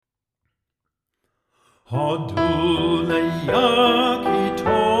הודו ליה כי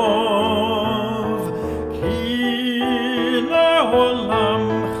טוב, כי לעולם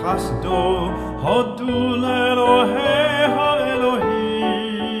חסדו, הודו לאלוהי האלוהים,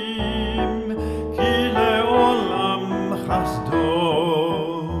 כי לעולם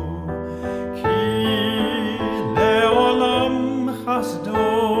חסדו, כי לעולם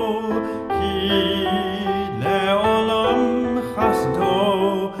חסדו, כי לעולם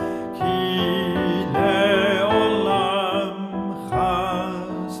חסדו, כי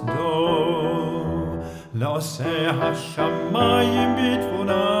לעושה השמיים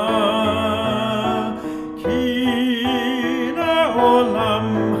בתבונה, כי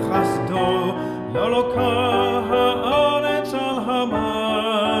לעולם חסדו, לא לוקה הארץ על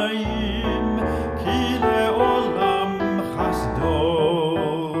המים, כי לעולם חסדו,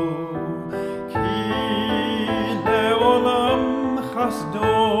 כי לעולם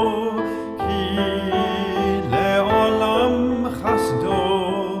חסדו, כי לעולם חסדו,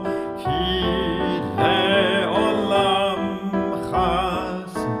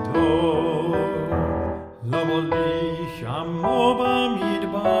 לי שמו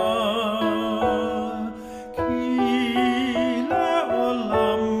במדבר, כי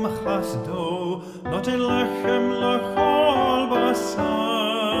לעולם חסדו, נותן לחם לכל